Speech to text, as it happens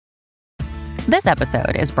This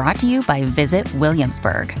episode is brought to you by Visit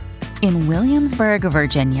Williamsburg. In Williamsburg,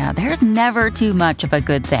 Virginia, there's never too much of a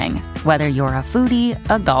good thing. Whether you're a foodie,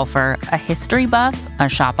 a golfer, a history buff, a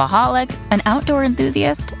shopaholic, an outdoor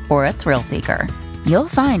enthusiast, or a thrill seeker, you'll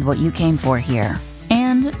find what you came for here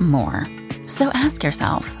and more. So ask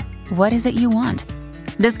yourself, what is it you want?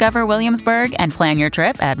 Discover Williamsburg and plan your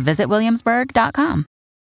trip at visitwilliamsburg.com.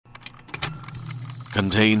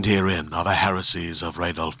 Contained herein are the heresies of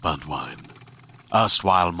Radolf Burntwine,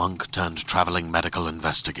 erstwhile monk turned traveling medical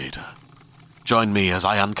investigator. Join me as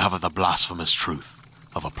I uncover the blasphemous truth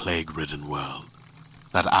of a plague-ridden world,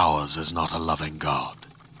 that ours is not a loving God,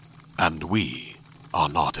 and we are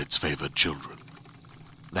not its favored children.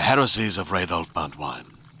 The heresies of Radolf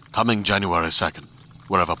Burntwine, coming January 2nd,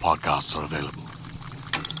 wherever podcasts are available.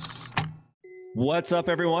 What's up,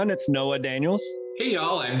 everyone? It's Noah Daniels. Hey,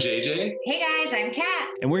 y'all. I'm JJ. Hey, guys. I'm Kat.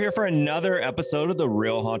 And we're here for another episode of the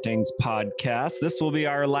Real Hauntings podcast. This will be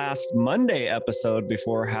our last Monday episode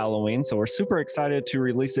before Halloween, so we're super excited to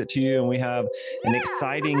release it to you, and we have an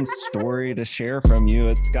exciting story to share from you.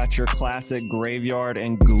 It's got your classic graveyard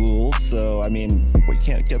and ghouls, so, I mean, we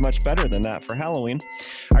can't get much better than that for Halloween.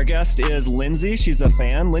 Our guest is Lindsay. She's a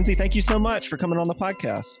fan. Lindsay, thank you so much for coming on the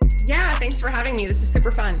podcast. Yeah, thanks for having me. This is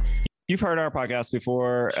super fun. You've heard our podcast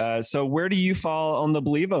before. So where do you fall on the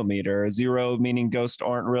Believo-meter? 0 meaning ghosts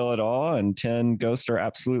aren't real at all, and 10 ghosts are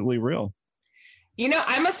absolutely real. You know,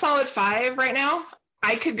 I'm a solid 5 right now.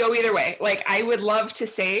 I could go either way. Like, I would love to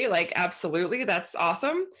say, like, absolutely, that's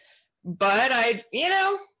awesome. But I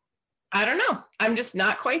don't know. I'm just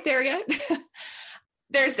not quite there yet.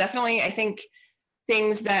 There's definitely, I think,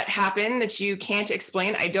 things that happen that you can't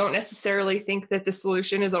explain. I don't necessarily think that the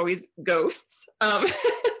solution is always ghosts.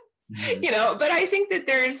 But I think that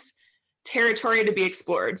there's territory to be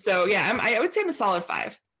explored. So yeah, I would say I'm a solid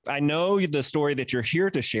 5. I know the story that you're here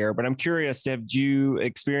to share, but I'm curious, have you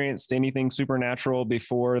experienced anything supernatural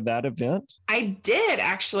before that event? I did,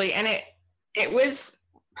 actually. And it was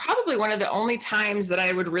probably one of the only times that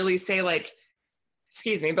I would really say, like,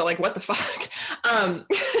 excuse me, but like, what the fuck? That's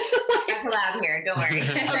allowed here. Don't worry.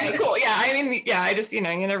 Okay, cool. Yeah. I mean, yeah, I just, you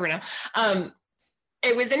never know.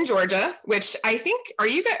 It was in Georgia, which I think,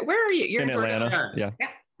 where are you? You're in Atlanta. Georgia? Yeah.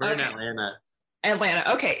 We're in Atlanta.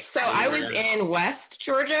 Atlanta. Okay. So I was in West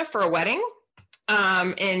Georgia for a wedding,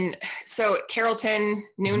 in Carrollton,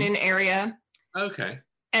 Noonan area. Okay.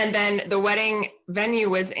 And then the wedding venue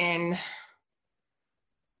was in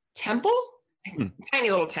Temple, tiny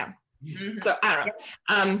little town. Mm-hmm. So I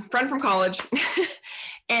don't know, friend from college.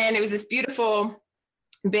 And it was this beautiful,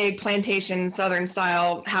 big plantation, Southern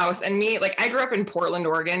style house. And me, like, I grew up in Portland,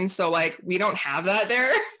 Oregon. So like, we don't have that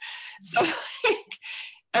there. So like,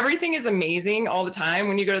 everything is amazing all the time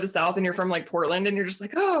when you go to the South and you're from like Portland and you're just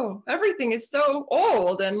like, oh, everything is so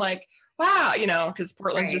old. And like, wow, because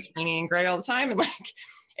Portland's just rainy and gray all the time. And like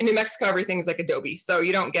in New Mexico, everything's like adobe. So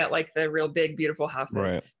you don't get like the real big, beautiful houses.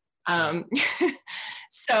 Right.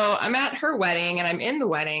 So I'm at her wedding and I'm in the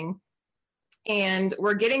wedding. And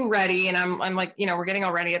we're getting ready, and I'm like, we're getting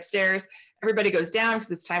all ready upstairs. Everybody goes down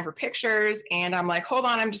because it's time for pictures. And I'm like, hold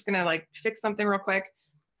on, I'm just gonna like fix something real quick.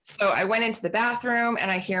 So I went into the bathroom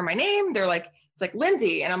and I hear my name. They're like, it's like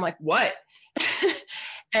Lindsay. And I'm like, what?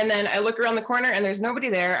 And then I look around the corner and there's nobody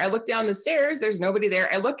there. I look down the stairs, there's nobody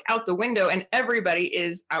there. I look out the window and everybody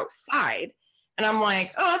is outside. And I'm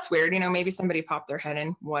like, oh, that's weird. Maybe somebody popped their head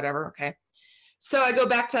in, whatever. Okay. So I go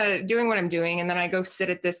back to doing what I'm doing. And then I go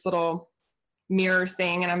sit at this little mirror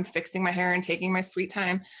thing and I'm fixing my hair and taking my sweet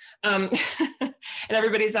time. And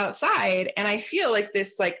everybody's outside and I feel like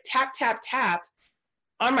this like tap, tap, tap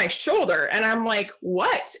on my shoulder. And I'm like,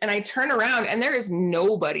 what? And I turn around and there is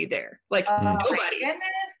nobody there. Like nobody.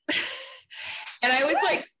 And I was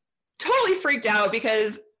like totally freaked out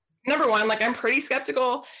because number one, like I'm pretty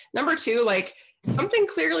skeptical. Number two, like something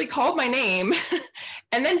clearly called my name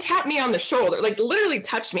and then tapped me on the shoulder, like literally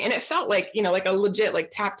touched me. And it felt like, like a legit, like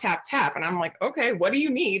tap, tap, tap. And I'm like, okay, what do you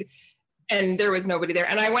need? And there was nobody there.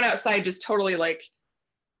 And I went outside just totally like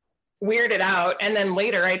weirded out. And then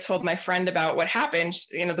later I told my friend about what happened.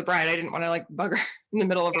 The bride, I didn't want to like bug her in the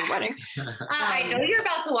middle of her wedding. I know you're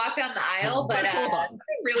about to walk down the aisle, but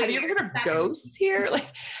really, have you ever heard of ghosts here? Like,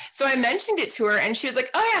 so I mentioned it to her and she was like,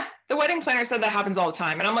 oh yeah, the wedding planner said that happens all the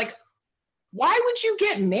time. And I'm like, why would you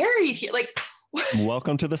get married here? Like,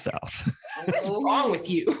 welcome to the South. What is wrong with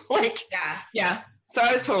you? Like, yeah. So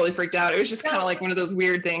I was totally freaked out. It was just kind of like one of those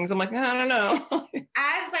weird things. I'm like, I don't know.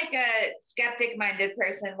 As like a skeptic-minded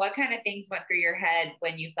person, what kind of things went through your head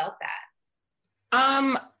when you felt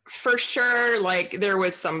that? For sure, like there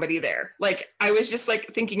was somebody there. Like I was just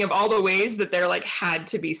like thinking of all the ways that there like had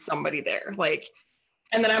to be somebody there. Like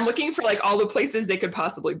And then I'm looking for like all the places they could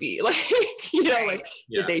possibly be. Like, like,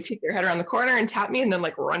 did they peek their head around the corner and tap me and then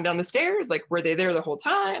like run down the stairs? Like, were they there the whole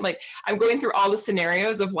time? Like, I'm going through all the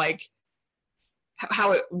scenarios of like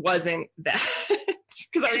how it wasn't that.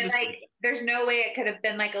 Because I was just like, there's no way it could have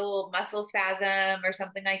been like a little muscle spasm or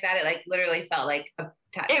something like that. It like literally felt like a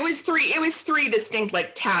touch. It was three distinct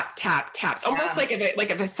like taps, almost like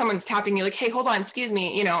if someone's tapping you, like, hey, hold on, excuse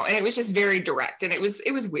me, and it was just very direct, and it was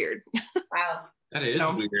weird. Wow. That is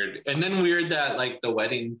weird. And then weird that like the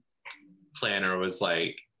wedding planner was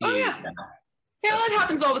like, yeah, that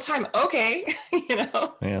happens all the time. Okay.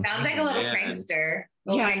 Man. Sounds like a little prankster.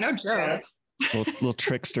 No joke. Little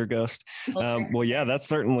trickster ghost. Well, yeah, that's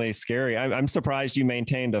certainly scary. I'm surprised you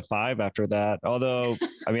maintained a 5 after that. Although,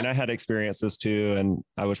 I mean, I had experiences too, and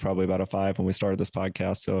I was probably about a 5 when we started this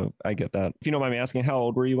podcast. So I get that. If you don't mind me asking, how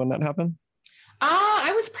old were you when that happened?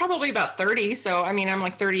 I was probably about 30. So, I mean, I'm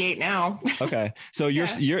like 38 now. Okay. So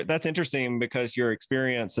you're that's interesting because your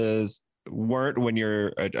experiences weren't when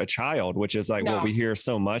you're a child, which is like what we hear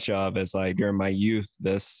so much of is like during my youth,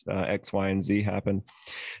 this X, Y, and Z happened.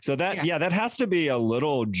 So that has to be a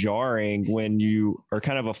little jarring when you are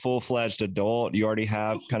kind of a full-fledged adult. You already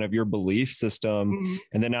have kind of your belief system.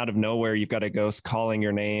 And then out of nowhere, you've got a ghost calling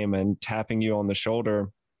your name and tapping you on the shoulder.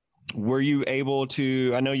 Were you able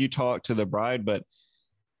to, I know you talked to the bride, but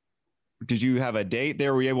did you have a date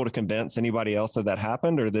there? Were you able to convince anybody else that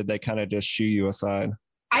happened, or did they kind of just shoo you aside?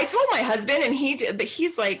 I told my husband, and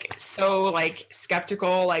he's like so like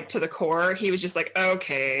skeptical, like to the core. He was just like,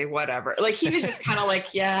 okay, whatever. Like he was just kind of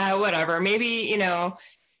like, yeah, whatever. Maybe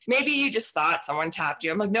you just thought someone tapped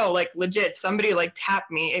you. I'm like, no, like legit, somebody like tapped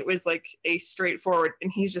me. It was like a straightforward. And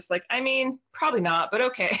he's just like, I mean, probably not, but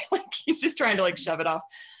okay. Like he's just trying to like shove it off.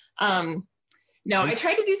 No, I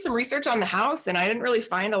tried to do some research on the house and I didn't really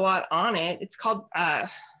find a lot on it. It's called the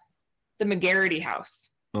McGarity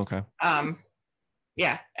house. Okay.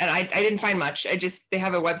 Yeah, and I didn't find much. They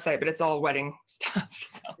have a website, but it's all wedding stuff.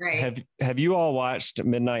 So. Right. Have you all watched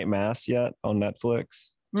Midnight Mass yet on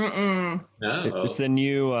Netflix? No. It's the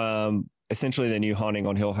new, essentially the new Haunting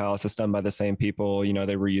on Hill House. It's done by the same people.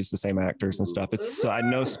 They reuse the same actors and stuff. It's I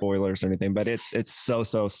know spoilers or anything, but it's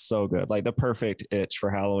so good. Like the perfect itch for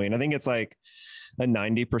Halloween. I think it's like a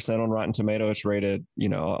 90% on Rotten Tomatoes. It's rated.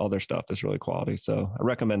 All their stuff is really quality. So I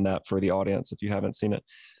recommend that for the audience if you haven't seen it.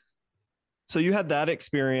 So you had that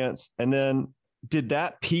experience, and then did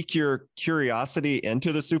that pique your curiosity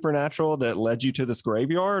into the supernatural that led you to this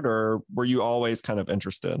graveyard, or were you always kind of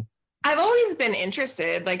interested? I've always been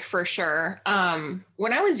interested, like for sure.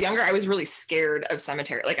 When I was younger, I was really scared of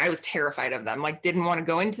cemetery. Like I was terrified of them, like didn't want to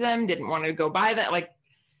go into them, didn't want to go by that, like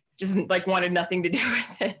just like wanted nothing to do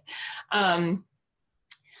with it.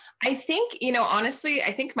 I think, honestly,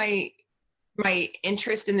 I think my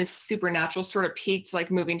interest in this supernatural sort of peaked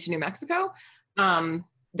like moving to New Mexico.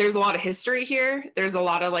 There's a lot of history here. There's a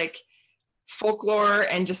lot of like folklore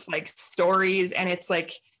and just like stories. And it's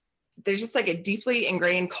like, there's just like a deeply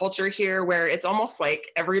ingrained culture here where it's almost like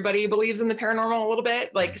everybody believes in the paranormal a little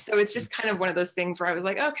bit. Like, so it's just kind of one of those things where I was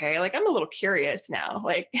like, okay, like I'm a little curious now,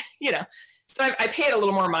 like, so I pay it a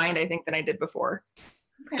little more mind, I think, than I did before.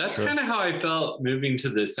 That's kind of how I felt moving to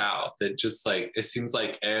the South. It just like, it seems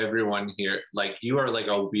like everyone here, like you are like a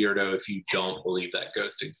weirdo if you don't believe that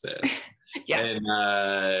ghost exists. Yeah. And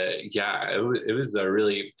it was a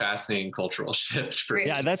really fascinating cultural shift for me.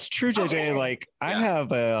 Yeah, that's true, JJ. Like I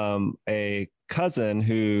have a cousin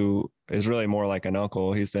who is really more like an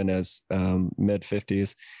uncle. He's in his mid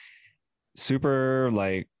 50s, super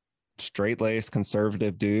like straight-laced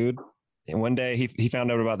conservative dude. And one day he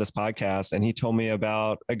found out about this podcast and he told me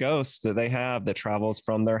about a ghost that they have that travels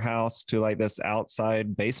from their house to like this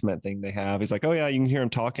outside basement thing they have. He's like, oh yeah, you can hear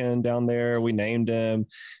him talking down there. We named him.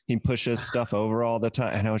 He pushes stuff over all the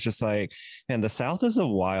time. And I was just like, man, the South is a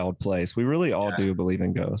wild place. We really all do believe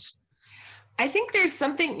in ghosts. I think there's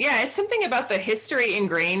something, it's something about the history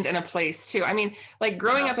ingrained in a place too. I mean, like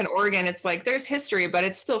growing up in Oregon, it's like, there's history, but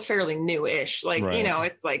it's still fairly new-ish. Like,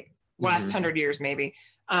 it's like last 100 years maybe.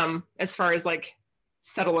 As far as like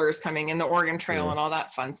settlers coming in the Oregon Trail and all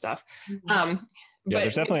that fun stuff. But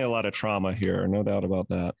there's definitely a lot of trauma here, no doubt about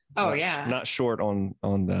that. Not short on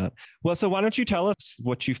that. Well, so why don't you tell us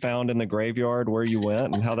what you found in the graveyard, where you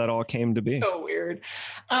went, and how that all came to be? So weird.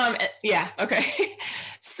 Okay.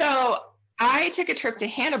 So I took a trip to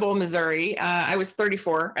Hannibal, Missouri. I was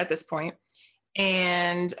 34 at this point.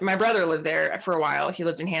 And my brother lived there for a while. He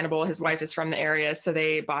lived in Hannibal. His wife is from the area. So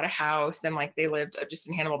they bought a house and like they lived just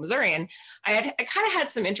in Hannibal, Missouri. And I kind of had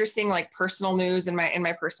some interesting like personal news in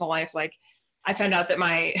my personal life. Like I found out that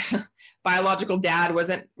my biological dad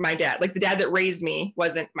wasn't my dad. Like the dad that raised me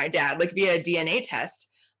wasn't my dad, like via a DNA test.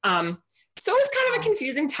 So it was kind of a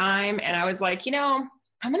confusing time. And I was like, I'm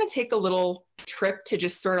going to take a little trip to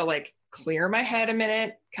just sort of like clear my head a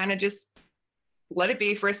minute, kind of just let it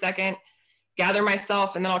be for a second, gather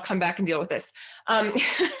myself, and then I'll come back and deal with this.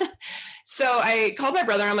 So I called my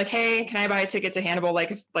brother. I'm like, hey, can I buy a ticket to Hannibal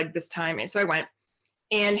like this time? And so I went.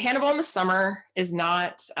 And Hannibal in the summer is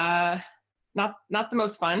not the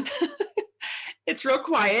most fun. It's real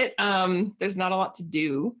quiet. There's not a lot to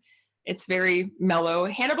do. It's very mellow.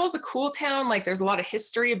 Hannibal's a cool town. Like there's a lot of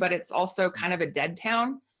history, but it's also kind of a dead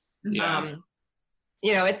town. Yeah.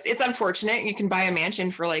 It's unfortunate. You can buy a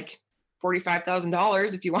mansion for like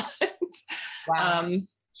 $45,000 if you want. Wow.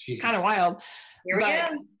 It's kind of wild. Here we go.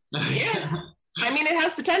 Yeah. I mean, it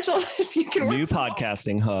has potential if you can work. New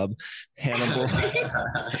podcasting hub, Hannibal.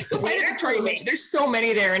 There's so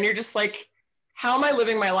many there, and you're just like, how am I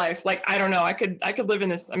living my life? Like, I don't know. I could live in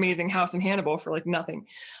this amazing house in Hannibal for like nothing.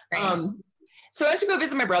 Right. So I went to go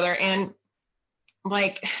visit my brother, and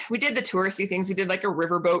like we did the touristy things. We did like a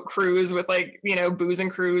riverboat cruise with like, booze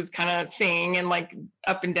and cruise kind of thing, and like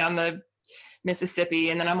up and down the Mississippi.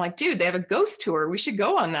 And then I'm like, dude, they have a ghost tour. We should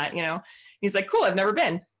go on that. He's like, cool. I've never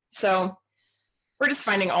been. So we're just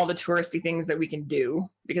finding all the touristy things that we can do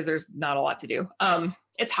because there's not a lot to do.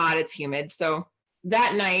 It's hot, it's humid. So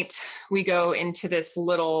that night we go into this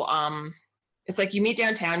little, it's like you meet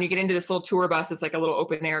downtown, you get into this little tour bus. It's like a little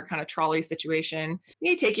open air kind of trolley situation.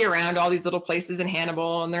 They take you around all these little places in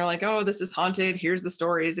Hannibal, and they're like, oh, this is haunted. Here's the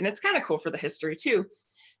stories. And it's kind of cool for the history too.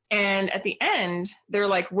 And at the end, they're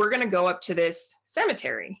like, we're going to go up to this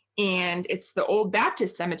cemetery. And it's the old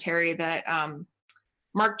Baptist cemetery that,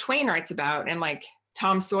 Mark Twain writes about, and like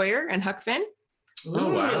Tom Sawyer and Huck Finn. Oh,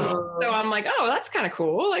 wow. So I'm like, oh, that's kind of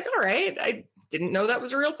cool. Like, all right. I didn't know that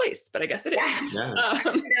was a real place, but I guess it is. Yeah. I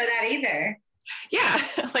didn't know that either. Yeah.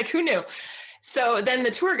 Like who knew? So then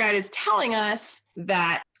the tour guide is telling us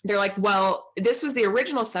that they're like, well, this was the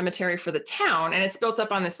original cemetery for the town, and it's built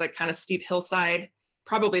up on this like kind of steep hillside,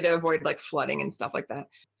 probably to avoid like flooding and stuff like that.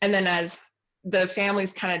 And then as the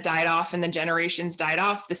families kind of died off and the generations died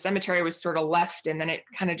off, the cemetery was sort of left, and then it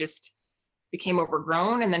kind of just became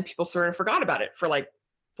overgrown, and then people sort of forgot about it for like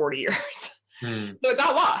 40 years. So it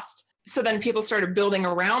got lost. So then people started building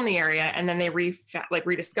around the area, and then they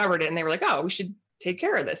rediscovered it, and they were like, oh, we should take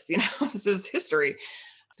care of this. This is history.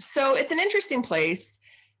 So it's an interesting place.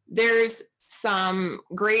 There's some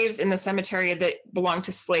graves in the cemetery that belong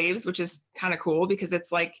to slaves, which is kind of cool because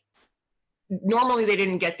it's like, normally they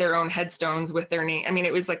didn't get their own headstones with their name. I mean,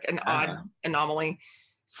 it was like an odd anomaly.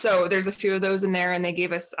 So there's a few of those in there, and they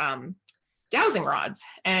gave us dowsing rods,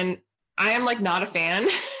 and I am like not a fan.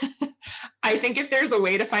 I think if there's a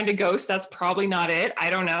way to find a ghost, that's probably not it. I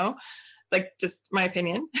don't know. Like just my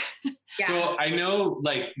opinion. Yeah. So I know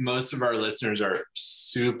like most of our listeners are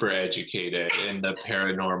super educated in the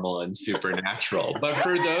paranormal and supernatural, but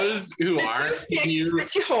for those who aren't, that you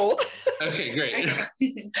hold. Okay, great.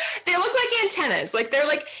 They look like antennas. Like they're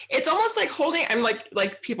like, it's almost like holding, I'm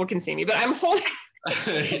like people can see me, but I'm holding,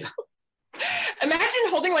 imagine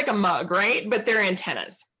holding like a mug, right? But they're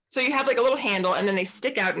antennas. So you have like a little handle, and then they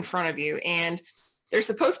stick out in front of you, and they're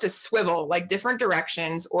supposed to swivel like different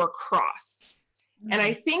directions or cross. And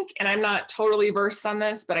I think, and I'm not totally versed on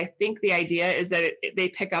this, but I think the idea is that they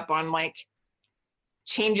pick up on like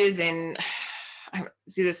changes in,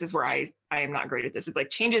 see, this is where I am not great at this. It's like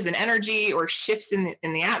changes in energy or shifts in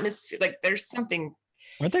the atmosphere. Like there's something.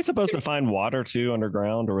 Aren't they supposed to find water too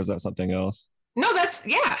underground, or is that something else? No, that's,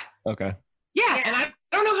 yeah. Okay. Yeah. And I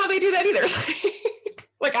don't know how they do that either.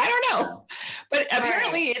 Like, I don't know, but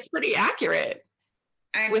apparently it's pretty accurate.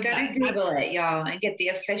 I'm gonna Google it, y'all, and get the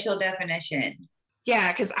official definition.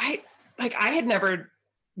 Yeah, because I had never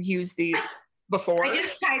used these before. I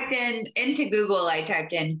just typed into Google. I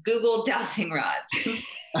typed in Google dowsing rods.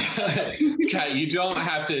 Kat, you don't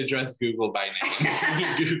have to address Google by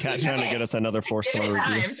name. Kat's trying to get us another 4-star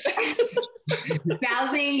review.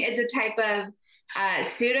 Dowsing is a type of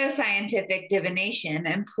pseudoscientific divination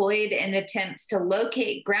employed in attempts to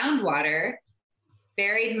locate groundwater,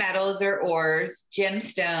 buried metals or ores,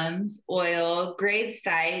 gemstones, oil, grave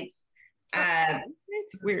sites.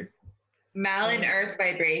 It's weird. Malign earth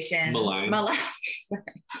vibrations. Malign. Sorry.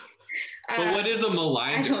 But what is a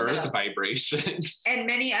maligned earth vibration? And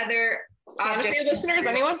many other Santa Fe listeners,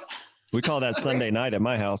 anyone? We call that Sunday night at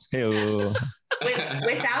my house. Hey-o.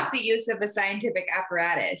 Without the use of a scientific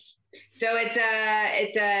apparatus. So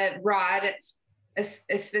it's a rod, it's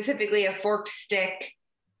specifically a forked stick,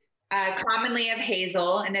 commonly of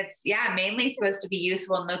hazel, and it's mainly supposed to be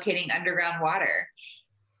useful in locating underground water.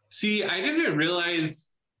 See, I didn't realize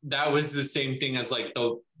that was the same thing as like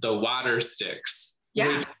the water sticks. Yeah.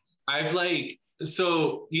 Like, I've like,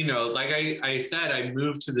 so, you know, like I said, I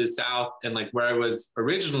moved to the South, and like where I was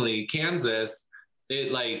originally, Kansas,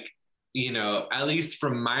 it like, you know, at least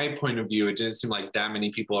from my point of view, it didn't seem like that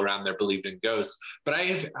many people around there believed in ghosts. But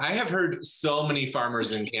I have heard so many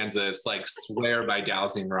farmers in Kansas like swear by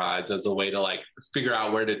dowsing rods as a way to like figure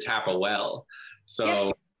out where to tap a well. So. Yeah.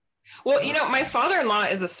 Well, you know, my father-in-law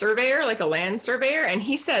is a surveyor, like a land surveyor, and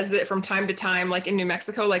he says that from time to time, like in New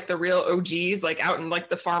Mexico, like the real OGs, like out in like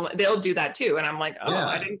the farm, they'll do that too. And I'm like, oh, yeah.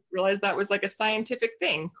 I didn't realize that was like a scientific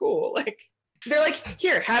thing. Cool. Like, they're like,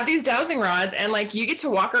 here, have these dowsing rods, and like you get to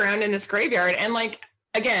walk around in this graveyard. And like,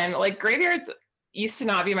 again, like graveyards used to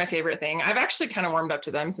not be my favorite thing. I've actually kind of warmed up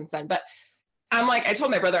to them since then, but I'm like, I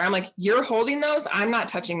told my brother, I'm like, you're holding those, I'm not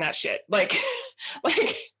touching that shit. Like,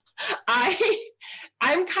 like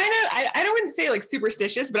I'm kind of, I don't wouldn't say like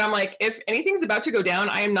superstitious, but I'm like, if anything's about to go down,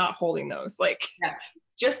 I am not holding those. Like, yeah.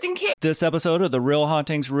 Just in case. This episode of the Real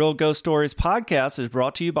Hauntings, Real Ghost Stories podcast is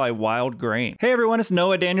brought to you by Wild Grain. Hey everyone, it's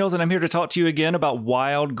Noah Daniels, and I'm here to talk to you again about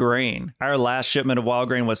Wild Grain. Our last shipment of Wild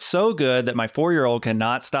Grain was so good that my 4-year-old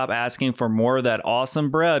cannot stop asking for more of that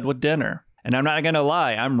awesome bread with dinner. And I'm not going to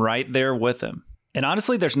lie, I'm right there with him. And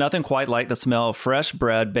honestly, there's nothing quite like the smell of fresh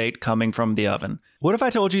bread baked coming from the oven. What if I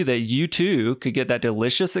told you that you too could get that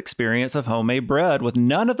delicious experience of homemade bread with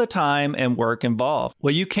none of the time and work involved?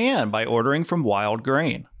 Well, you can by ordering from Wild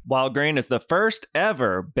Grain. Wild Grain is the first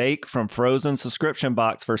ever bake from frozen subscription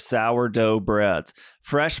box for sourdough breads,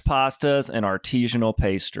 fresh pastas, and artisanal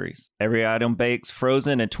pastries. Every item bakes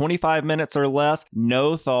frozen in 25 minutes or less,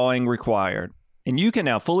 no thawing required. And you can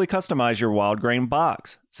now fully customize your Wild Grain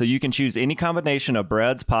box, so you can choose any combination of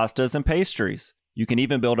breads, pastas, and pastries. You can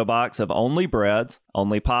even build a box of only breads,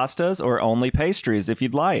 only pastas, or only pastries if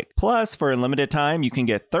you'd like. Plus, for a limited time, you can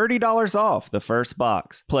get $30 off the first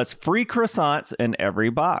box, plus free croissants in every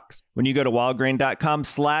box when you go to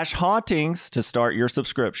wildgrain.com/hauntings to start your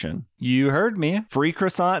subscription. You heard me. Free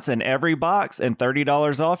croissants in every box and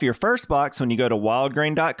 $30 off your first box when you go to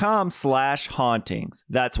wildgrain.com/hauntings.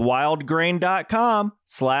 That's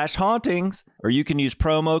wildgrain.com/hauntings, or you can use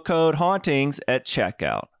promo code hauntings at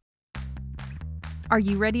checkout. Are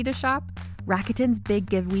you ready to shop? Rakuten's Big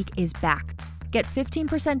Give Week is back. Get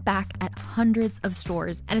 15% back at hundreds of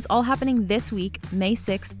stores, and it's all happening this week, May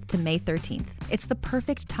 6th to May 13th. It's the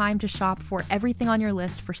perfect time to shop for everything on your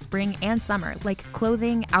list for spring and summer, like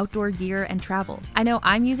clothing, outdoor gear, and travel. I know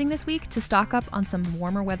I'm using this week to stock up on some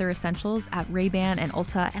warmer weather essentials at Ray-Ban and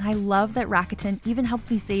Ulta, and I love that Rakuten even helps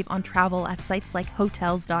me save on travel at sites like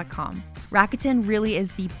Hotels.com. Rakuten really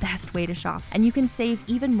is the best way to shop, and you can save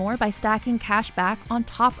even more by stacking cash back on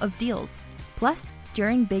top of deals. Plus,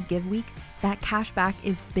 during Big Give Week, that cash back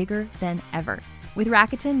is bigger than ever. With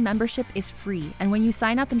Rakuten, membership is free, and when you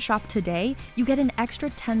sign up and shop today, you get an extra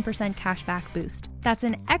 10% cash back boost. That's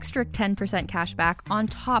an extra 10% cash back on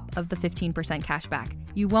top of the 15% cash back.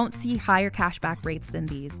 You won't see higher cash back rates than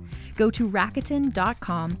these. Go to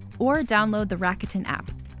Rakuten.com or download the Rakuten app.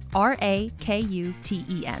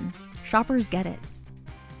 Rakuten. Shoppers get it.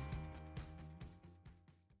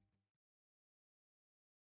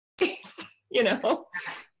 You know,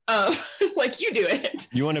 like you do it.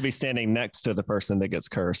 You want to be standing next to the person that gets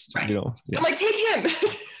cursed. Right. You know, yeah. I'm like, take him.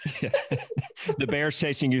 Yeah. The bear's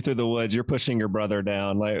chasing you through the woods. You're pushing your brother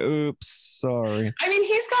down. Like, oops, sorry. I mean,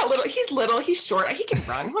 he's little, he's short. He can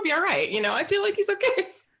run. He'll be all right. You know, I feel like he's okay.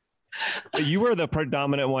 You were the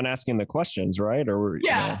predominant one asking the questions, right? Or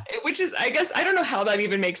yeah, you know. Which is, I guess, I don't know how that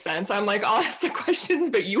even makes sense. I'm like, I'll ask the questions,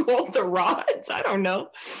 but you hold the rods. I don't know.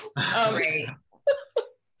 Right.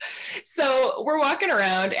 So we're walking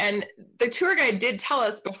around, and the tour guide did tell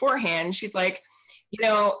us beforehand, she's like, you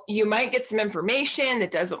know, you might get some information that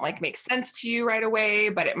doesn't like make sense to you right away,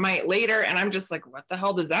 but it might later. And I'm just like, what the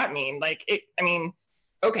hell does that mean? Like,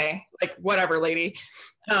 okay, like whatever, lady.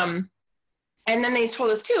 And then they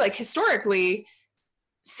told us too, like historically,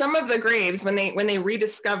 some of the graves, when they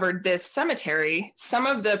rediscovered this cemetery, some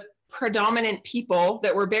of the predominant people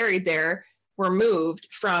that were buried there were moved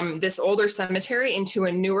from this older cemetery into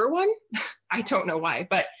a newer one. I don't know why,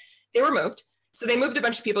 but they were moved. So they moved a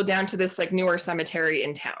bunch of people down to this like newer cemetery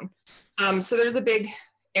in town. So there's a big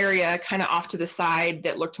area kind of off to the side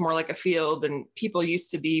that looked more like a field, and people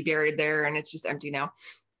used to be buried there, and it's just empty now.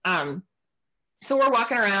 So we're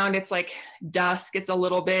walking around, it's like dusk, it's a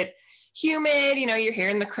little bit humid, you know, you're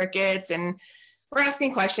hearing the crickets, and we're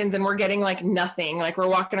asking questions, and we're getting like nothing. Like we're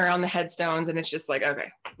walking around the headstones, and it's just like, okay,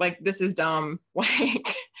 like this is dumb.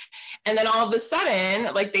 Like, And then all of a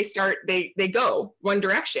sudden, like they go one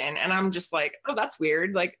direction. And I'm just like, oh, that's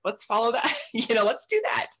weird. Like, let's follow that, let's do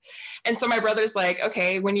that. And so my brother's like,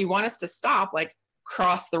 okay, when you want us to stop, like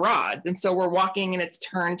cross the rods. And so we're walking and it's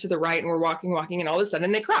turned to the right and we're walking, and all of a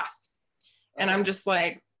sudden they cross. And I'm just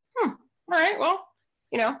like, all right, well,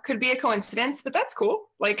 could be a coincidence, but that's cool.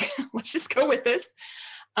 Like, let's just go with this.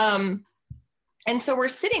 And so we're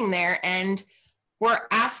sitting there and we're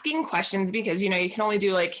asking questions because, you can only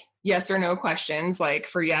do like yes or no questions, like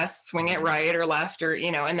for yes, swing it right or left or,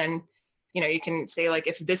 and then, you can say like,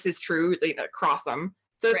 if this is true, cross them.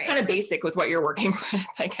 So it's kind of basic with what you're working with,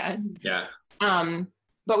 I guess. Yeah.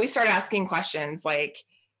 But we start asking questions like,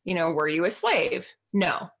 were you a slave?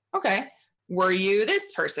 No. Okay. Were you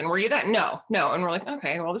this person? Were you that? No. And we're like,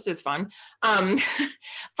 okay, well, this is fun.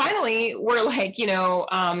 Finally, we're like,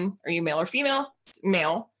 are you male or female? It's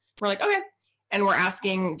male. We're like, okay. And we're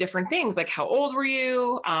asking different things like, how old were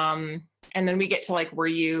you? And then we get to like, were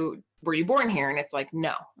you born here? And it's like,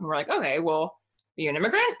 no. And we're like, okay, well, are you an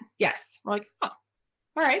immigrant? Yes. We're like, oh,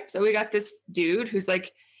 all right. So we got this dude who's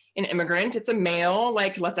like an immigrant. It's a male.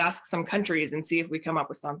 Like, let's ask some countries and see if we come up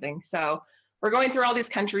with something. So we're going through all these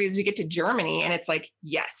countries. We get to Germany and it's like,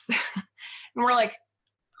 yes. And we're like,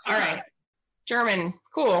 all right, German,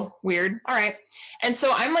 cool, weird. All right. And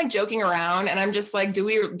so I'm like joking around and I'm just like, do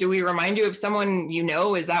we remind you of someone,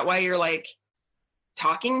 is that why you're like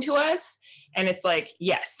talking to us? And it's like,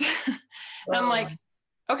 yes. And I'm like,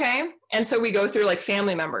 okay. And so we go through like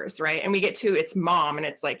family members, right? And we get to its mom and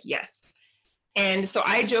it's like, yes. And so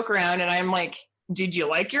I joke around and I'm like, did you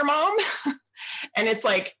like your mom? And it's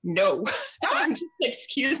like, no. I'm just,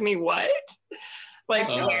 excuse me, what? Like,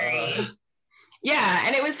 yeah.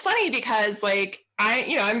 And it was funny because like,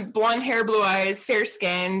 I'm blonde hair, blue eyes, fair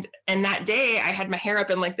skinned. And that day I had my hair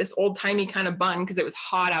up in like this old timey kind of bun because it was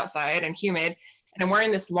hot outside and humid. And I'm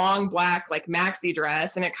wearing this long black, like maxi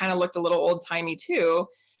dress. And it kind of looked a little old timey too.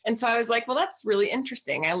 And so I was like, well, that's really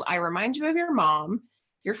interesting. I remind you of your mom.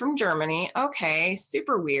 You're from Germany. Okay.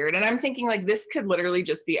 Super weird. And I'm thinking like, this could literally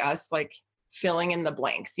just be us like filling in the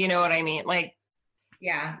blanks. You know what I mean? Like,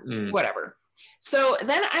 yeah, whatever. So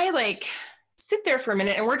then I like sit there for a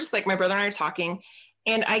minute and we're just like, my brother and I are talking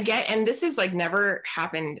and and this is like never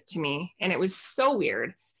happened to me. And it was so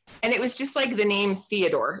weird. And it was just like the name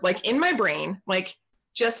Theodore, like in my brain, like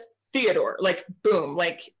just Theodore, like boom,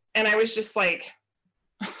 like, and I was just like,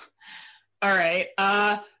 all right,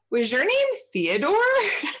 was your name Theodore?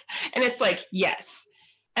 And it's like, yes.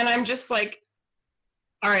 And I'm just like,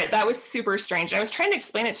 all right, that was super strange. I was trying to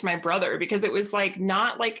explain it to my brother because it was like,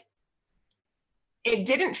 not like, it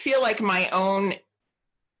didn't feel like my own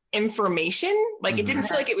information. Like it didn't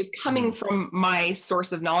feel like it was coming from my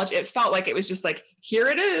source of knowledge. It felt like it was just like, here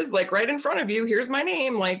it is, like right in front of you. Here's my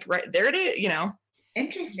name. Like right there it is,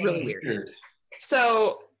 Interesting. Really weird.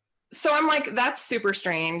 So I'm like, that's super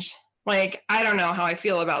strange. Like, I don't know how I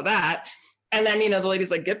feel about that. And then, the lady's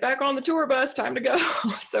like, get back on the tour bus, time to go.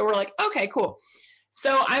 So we're like, okay, cool.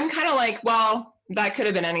 So I'm kind of like, well, that could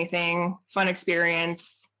have been anything. Fun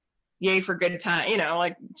experience. Yay for good time.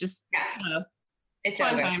 Like just it's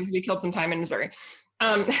fun over. Times. We killed some time in Missouri.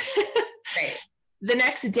 Right. The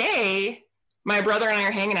next day, my brother and I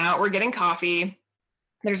are hanging out. We're getting coffee.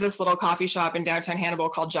 There's this little coffee shop in downtown Hannibal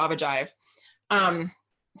called Java Jive.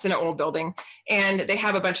 It's in an old building. And they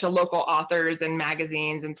have a bunch of local authors and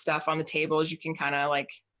magazines and stuff on the tables. You can kind of like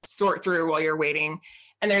sort through while you're waiting.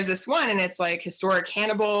 And there's this one and it's like Historic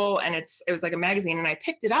Hannibal and it was like a magazine and I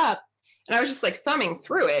picked it up and I was just like thumbing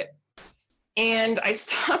through it. And I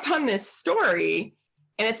stopped on this story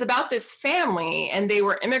and it's about this family and they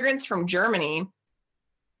were immigrants from Germany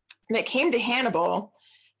that came to Hannibal.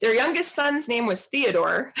 Their youngest son's name was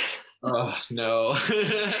Theodore. Oh, no.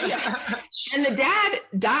 Yeah. And the dad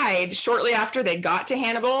died shortly after they got to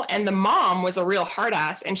Hannibal. And the mom was a real hard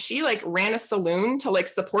ass. And she like ran a saloon to like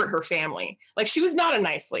support her family. Like she was not a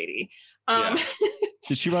nice lady.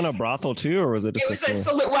 Did she run a brothel too, or was it just a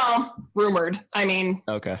saloon? Well, rumored. I mean,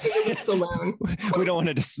 okay. It was a saloon. We don't want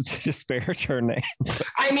to disparage her name.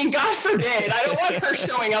 I mean, God forbid. I don't want her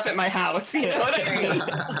showing up at my house. You know what I mean?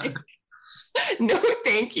 Like, no,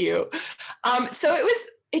 thank you. So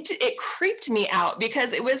it creeped me out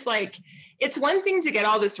because it was like, it's one thing to get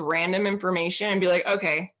all this random information and be like,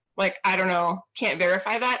 okay, like, I don't know, can't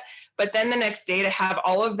verify that. But then the next day to have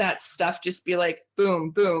all of that stuff just be like,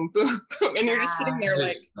 boom, boom, boom, boom. And you're just sitting there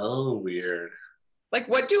like, so weird. Like,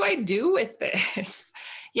 what do I do with this?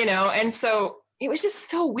 And so it was just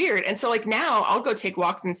so weird. And so like now I'll go take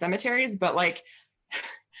walks in cemeteries, but like,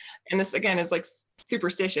 and this again is like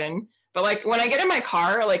superstition, But like when I get in my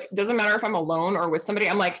car, like it doesn't matter if I'm alone or with somebody,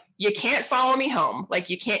 I'm like, you can't follow me home. Like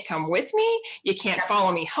you can't come with me. You can't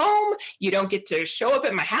follow me home. You don't get to show up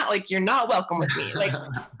at my house. Like you're not welcome with me. Like,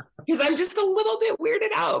 because I'm just a little bit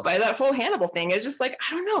weirded out by that whole Hannibal thing. It's just like,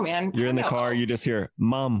 I don't know, man. You're in the car, you just hear,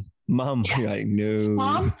 Mom. Yeah. You're like, no.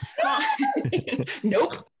 Mom?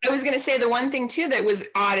 Nope. I was going to say the one thing too that was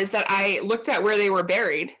odd is that I looked at where they were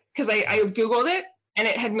buried because I Googled it and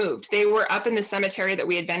it had moved. They were up in the cemetery that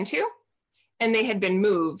we had been to, and they had been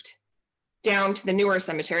moved down to the newer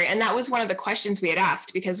cemetery. And that was one of the questions we had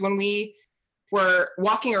asked, because when we were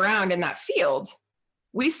walking around in that field,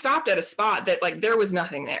 we stopped at a spot that like there was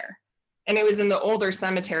nothing there. And it was in the older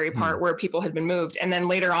cemetery part where people had been moved. And then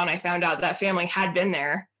later on, I found out that family had been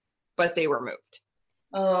there, but they were moved.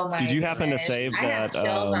 Oh my! Did you happen to save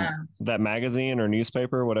that magazine or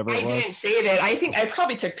newspaper, whatever it was? I didn't save it. I think I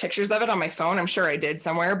probably took pictures of it on my phone. I'm sure I did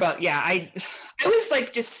somewhere, but yeah, I was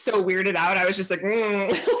like just so weirded out. I was just like,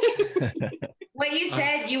 What you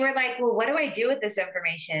said, you were like, well, what do I do with this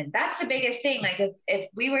information? That's the biggest thing. Like if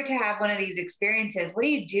we were to have one of these experiences, what do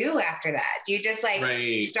you do after that? Do you just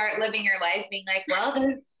like start living your life being like, well,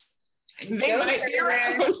 they might be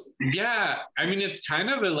around. Yeah. I mean, it's kind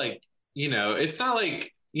of a like, you know, it's not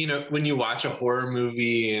like, you know, when you watch a horror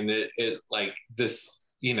movie and it like this,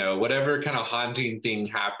 you know, whatever kind of haunting thing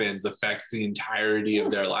happens affects the entirety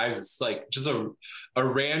of their lives. It's like just a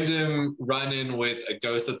random run-in with a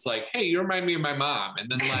ghost that's like, hey, you remind me of my mom.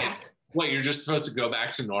 And then like, what, you're just supposed to go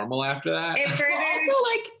back to normal after that? Also,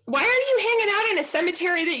 like, why are you hanging out in a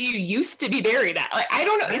cemetery that you used to be buried at? Like, I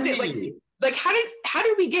don't know. Is it like how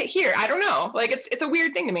did we get here? I don't know. Like, it's a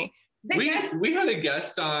weird thing to me. We had a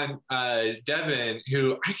guest on, Devin,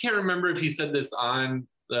 who I can't remember if he said this on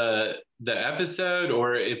the episode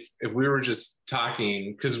or if we were just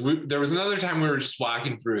talking, because there was another time we were just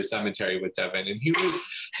walking through a cemetery with Devin, and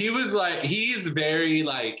he was like, he's very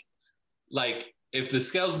like if the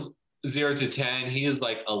scale's 0 to 10, he is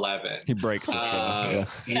like 11. He breaks the scale.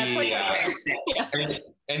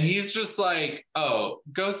 And he's just like, oh,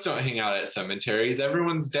 ghosts don't hang out at cemeteries.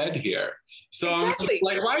 Everyone's dead here. So I'm just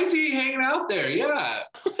like, why is he hanging out there? Yeah.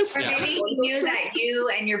 Or maybe he knew that you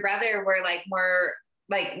and your brother were like more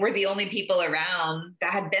like we're the only people around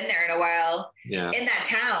that had been there in a while in that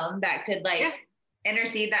town that could like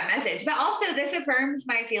intercede that message. But also this affirms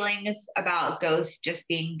my feelings about ghosts just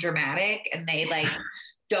being dramatic, and they like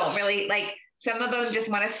don't really like, some of them just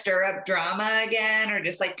want to stir up drama again, or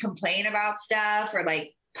just like complain about stuff, or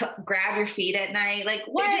like grab your feet at night. Like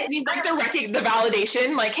what? They just need like the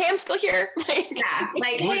validation. Like, hey, I'm still here. Like,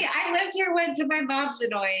 like, hey, I lived here once and my mom's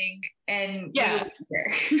annoying. And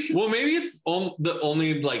well, maybe it's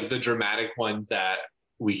only like the dramatic ones that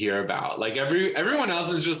we hear about. Like everyone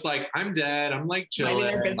else is just like, I'm dead. I'm like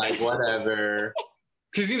chilling, like whatever.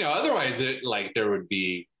 Because you know, otherwise it like there would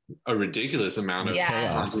be a ridiculous amount of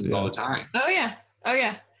chaos all the time. Oh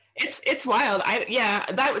yeah. It's wild.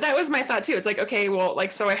 That was my thought too. It's like, okay, well,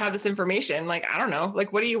 like, so I have this information. Like, I don't know.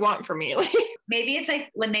 Like, what do you want from me? Like, maybe it's like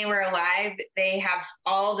when they were alive, they have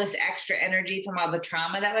all this extra energy from all the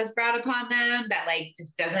trauma that was brought upon them that like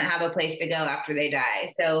just doesn't have a place to go after they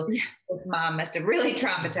die. So his mom must have really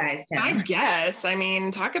traumatized him. I guess. I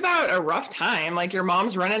mean, talk about a rough time. Like your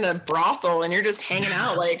mom's running a brothel and you're just hanging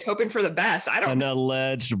out, like hoping for the best. An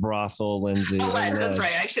alleged brothel, Lindsay. Alleged. That's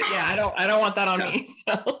right. I don't want that on me.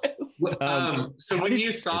 So. So when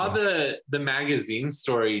you saw the magazine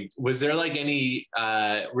story, was there like any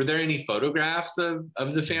were there any photographs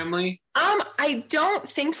of the family? I don't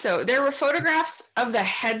think so. There were photographs of the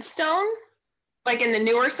headstone, like in the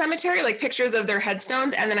newer cemetery, like pictures of their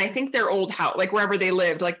headstones, and then I think their old house, like wherever they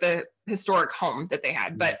lived, like the historic home that they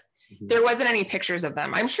had, but there wasn't any pictures of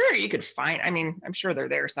them. I'm sure you could find, I mean, I'm sure they're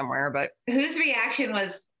there somewhere, but whose reaction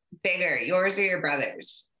was bigger, yours or your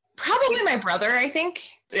brother's? Probably my brother, I think.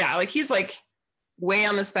 Yeah, like he's like way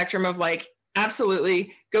on the spectrum of like,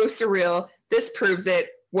 absolutely, ghosts are real. This proves it.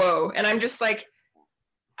 Whoa. And I'm just like,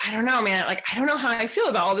 I don't know, man. Like, I don't know how I feel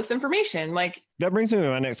about all this information. Like, that brings me to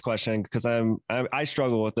my next question, because I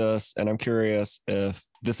struggle with this, and I'm curious if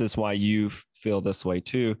this is why you feel this way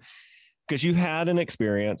too. Because you had an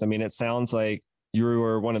experience. I mean, it sounds like you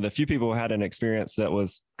were one of the few people who had an experience that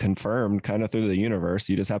was confirmed kind of through the universe.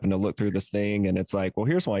 You just happened to look through this thing and it's like, well,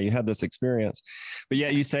 here's why you had this experience. But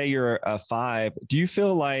yet you say you're a 5. Do you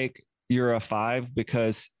feel like you're a 5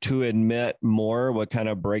 because to admit more would kind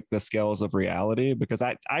of break the scales of reality? Because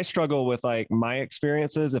I struggle with like my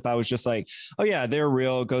experiences. If I was just like, oh yeah, they're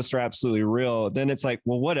real, ghosts are absolutely real, then it's like,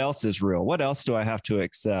 well, what else is real? What else do I have to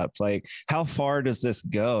accept? Like, how far does this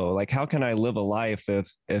go? Like, how can I live a life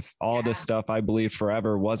if all this stuff I believe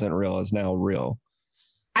forever wasn't real is now real?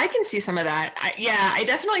 I can see some of that. I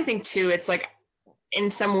definitely think too, it's like in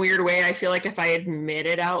some weird way, I feel like if I admit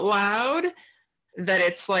it out loud, that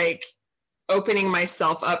it's like opening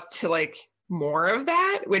myself up to like more of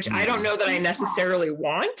that, which I don't know that I necessarily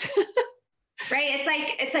want. Right.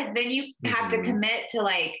 It's like then you have to commit to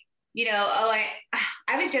like, you know,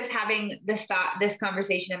 I was just having this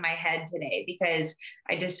conversation in my head today, because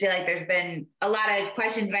I just feel like there's been a lot of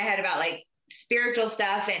questions in my head about like spiritual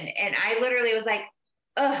stuff. And I literally was like,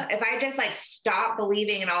 if I just like stop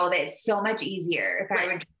believing in all of it, it's so much easier. If I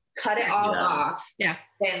would cut it all off,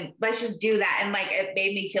 then let's just do that. And like, it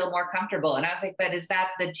made me feel more comfortable. And I was like, but is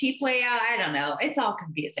that the cheap way out? I don't know. It's all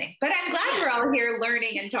confusing, but I'm glad we're all here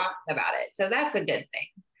learning and talking about it. So that's a good thing.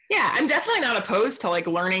 Yeah, I'm definitely not opposed to like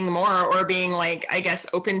learning more or being like, I guess,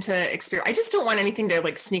 open to experience. I just don't want anything to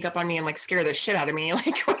like sneak up on me and like scare the shit out of me.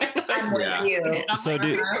 Like, I'm with you. So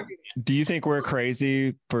do you think we're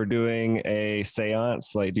crazy for doing a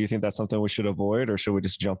seance? Like, do you think that's something we should avoid, or should we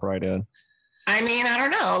just jump right in? I mean, I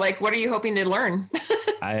don't know. Like, what are you hoping to learn?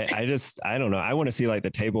 I don't know. I want to see like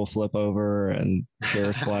the table flip over and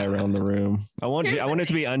chairs fly around the room. I want it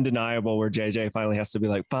to be undeniable where JJ finally has to be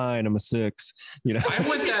like, fine, I'm a 6. You know, I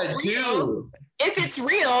want that too. If it's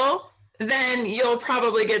real, then you'll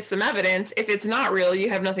probably get some evidence. If it's not real,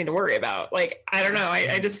 you have nothing to worry about. Like, I don't know.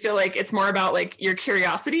 I just feel like it's more about like your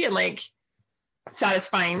curiosity and like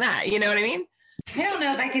satisfying that. You know what I mean? I don't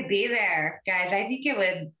know if I could be there, guys. I think it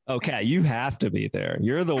would. Okay, you have to be there.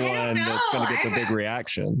 You're the one that's going to get the big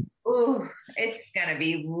reaction. Ooh, it's going to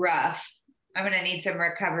be rough. I'm going to need some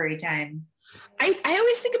recovery time. I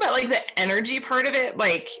always think about like the energy part of it.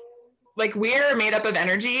 Like we're made up of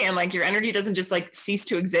energy, and like your energy doesn't just like cease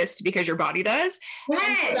to exist because your body does.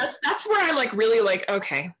 Yes. And so that's where I'm like really like,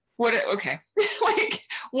 okay. Like,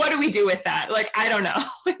 what do we do with that? Like, I don't know.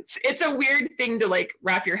 It's a weird thing to like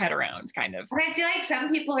wrap your head around, kind of. And I feel like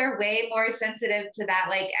some people are way more sensitive to that,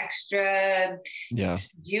 like extra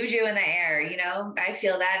juju in the air. You know, I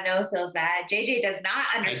feel that. Noah feels that. JJ does not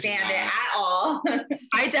understand it at all.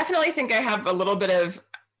 I definitely think I have a little bit of.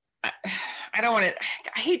 I don't want to.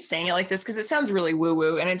 I hate saying it like this because it sounds really woo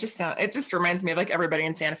woo, and it just reminds me of like everybody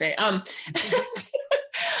in Santa Fe.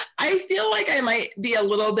 I feel like I might be a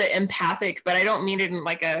little bit empathic, but I don't mean it in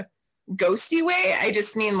like a ghosty way. I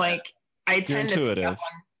just mean like I tend to pick up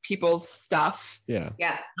on people's stuff. Yeah.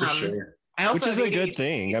 Yeah. For sure. I also which is a good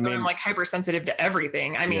thing. I mean, I'm like hypersensitive to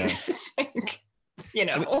everything. I mean, you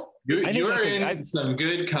know, you're in some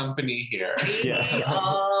good company here. Yeah.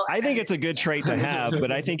 I think it's a good trait to have,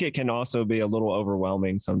 but I think it can also be a little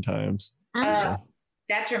overwhelming sometimes.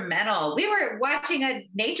 Detrimental. We were watching a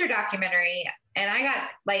nature documentary, and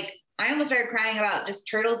I almost started crying about just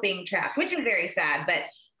turtles being trapped, which is very sad, but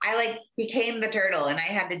I like became the turtle, and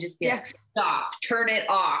I had to just be like, stop, turn it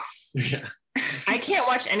off. Yeah. I can't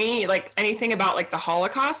watch anything about like the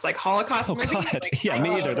Holocaust, like Holocaust movies. Like,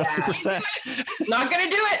 me either. That's super sad. Not gonna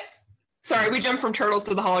do it. Sorry, we jumped from turtles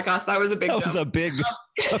to the Holocaust. That was a big jump. Was a big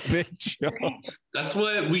jump. That's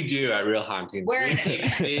what we do at Real Hauntings. We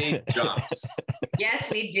take big jumps.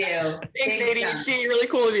 Yes, we do. Thanks, ADHD. Really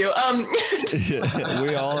cool of you.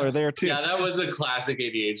 We all are there too. Yeah, that was a classic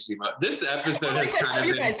ADHD moment. This episode has kind have of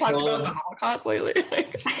you guys talked about the Holocaust lately?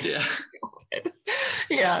 Yeah.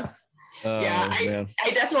 Yeah.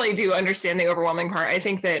 I definitely do understand the overwhelming part. I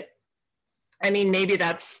think that, I mean, maybe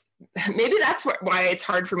that's why it's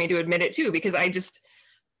hard for me to admit it too, because I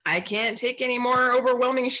can't take any more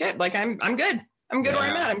overwhelming shit. Like I'm good. I'm good where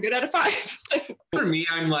I'm at. I'm good at a 5. For me,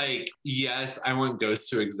 I'm like, yes, I want ghosts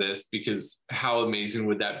to exist, because how amazing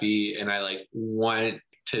would that be? And I like want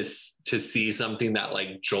to see something that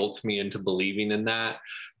like jolts me into believing in that.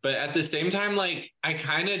 But at the same time, like I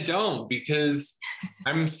kind of don't, because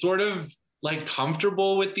I'm sort of like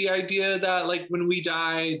comfortable with the idea that like when we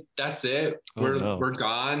die, that's it. We're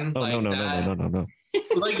gone. Oh, like no.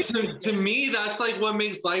 Like to me, that's like what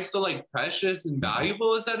makes life so like precious and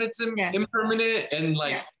valuable, is that it's impermanent. And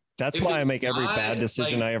like that's why I make every bad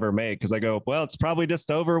decision I ever make, because I go, well, it's probably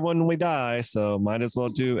just over when we die, so might as well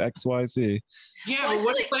do XYZ. Yeah, but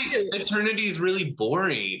what if like eternity is really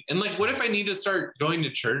boring? And like, what if I need to start going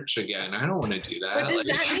to church again? I don't want to do that. But does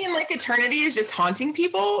that mean like eternity is just haunting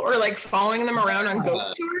people, or like following them around on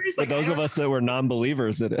ghost tours? Like, those of us that were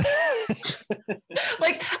non-believers in it.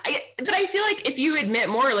 But I feel like if you admit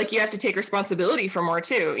more, like you have to take responsibility for more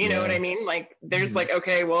too. You know what I mean? Like there's like,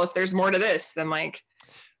 okay, well, if there's more to this, then like,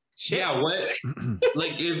 shit. Yeah, what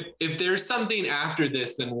like if there's something after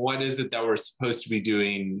this, then what is it that we're supposed to be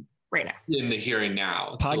doing right now in the here and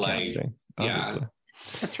now? Podcasting, obviously.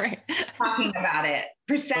 That's right. Talking about it,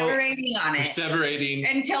 perseverating on it, perseverating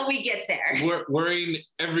until we get there. Worrying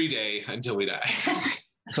every day until we die.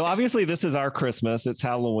 So obviously this is our Christmas. It's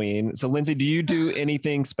Halloween. So Lindsay, do you do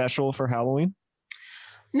anything special for Halloween?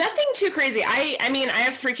 Nothing too crazy. I mean, I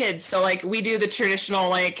have 3 kids, so like we do the traditional,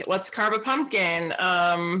 like, let's carve a pumpkin.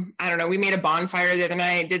 I don't know. We made a bonfire the other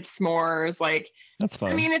night, did s'mores. Like, that's fun.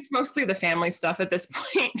 I mean, it's mostly the family stuff at this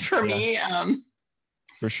point for me.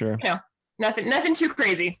 For sure. You know, nothing too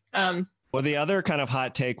crazy. Well, the other kind of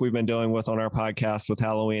hot take we've been doing with on our podcast with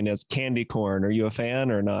Halloween is candy corn. Are you a fan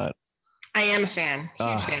or not? I am a fan.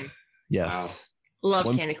 Huge fan. Yes. Wow. Love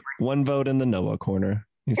candy corn. One vote in the Noah corner.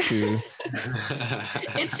 It's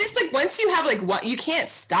just like once you have like what you can't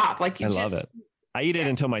stop. Like I love it. I eat it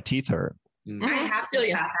until my teeth hurt. I have to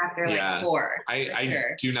stop after like 4.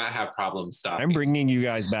 I do not have problems stopping. I'm bringing you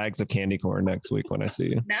guys bags of candy corn next week when I see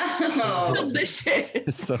you. No. Delicious.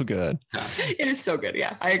 It's so good. It is so good.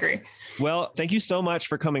 Yeah, I agree. Well, thank you so much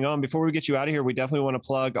for coming on. Before we get you out of here, we definitely want to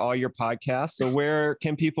plug all your podcasts. So where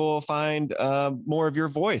can people find more of your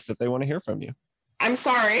voice if they want to hear from you? I'm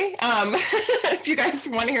sorry. If you guys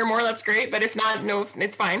want to hear more, that's great. But if not, no,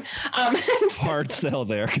 it's fine. Hard sell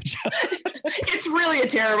there. Good job. It's really a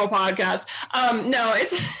terrible podcast. No,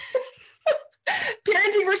 it's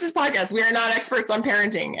parenting versus podcast. We are not experts on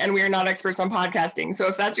parenting and we are not experts on podcasting. So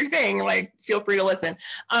if that's your thing, like, feel free to listen.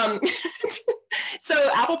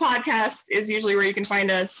 So Apple Podcasts is usually where you can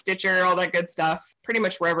find us, Stitcher, all that good stuff, pretty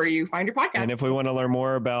much wherever you find your podcast. And if we want to learn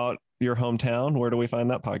more about your hometown, where do we find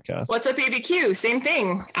that podcast? What's Up ABQ? Same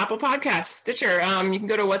thing. Apple Podcasts, Stitcher. You can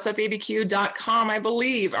go to whatsupabq.com, I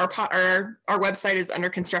believe. Our website is under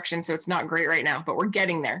construction, so it's not great right now, but we're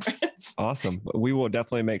getting there. Awesome. We will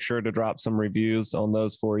definitely make sure to drop some reviews on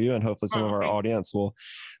those for you, and hopefully some of our audience will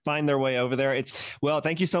find their way over there. Well,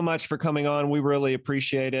 thank you so much for coming on. We really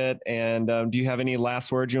appreciate it. And do you have any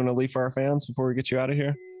last words you want to leave for our fans before we get you out of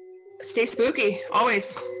here? Stay spooky,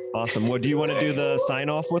 always. Awesome. Well, do you want to do the sign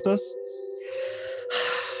off with us?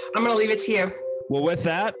 I'm going to leave it to you. Well, with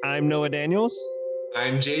that, I'm Noah Daniels.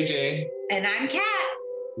 I'm JJ. And I'm Kat.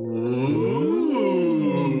 Ooh.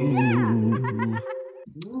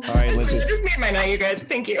 All right, Lindsay. Just made my night, you guys.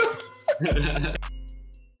 Thank you.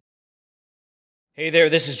 Hey there,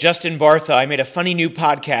 this is Justin Bartha. I made a funny new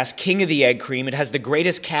podcast, King of the Egg Cream. It has the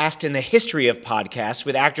greatest cast in the history of podcasts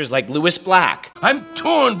with actors like Louis Black. I'm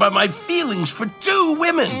torn by my feelings for 2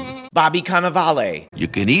 women. Bobby Cannavale. You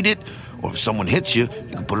can eat it, or if someone hits you,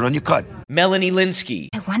 you can put it on your cut. Melanie Linsky.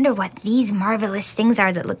 I wonder what these marvelous things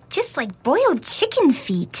are that look just like boiled chicken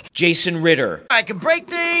feet. Jason Ritter. I can break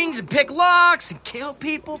things and pick locks and kill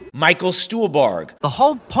people. Michael Stuhlbarg. The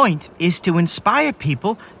whole point is to inspire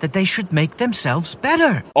people that they should make themselves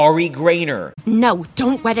better. Ari Grainer. No,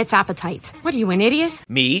 don't whet its appetite. What are you, an idiot?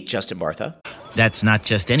 Me, Justin Bartha. That's not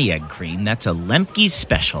just any egg cream, that's a Lemke's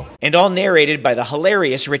special. And all narrated by the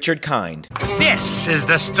hilarious Richard Kind. This is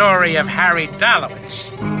the story of Harry Dalowitz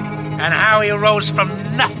and how he rose from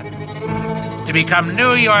nothing to become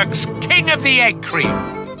New York's King of the Egg Cream.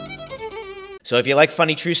 So if you like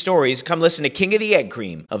funny true stories, come listen to King of the Egg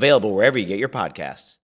Cream, available wherever you get your podcasts.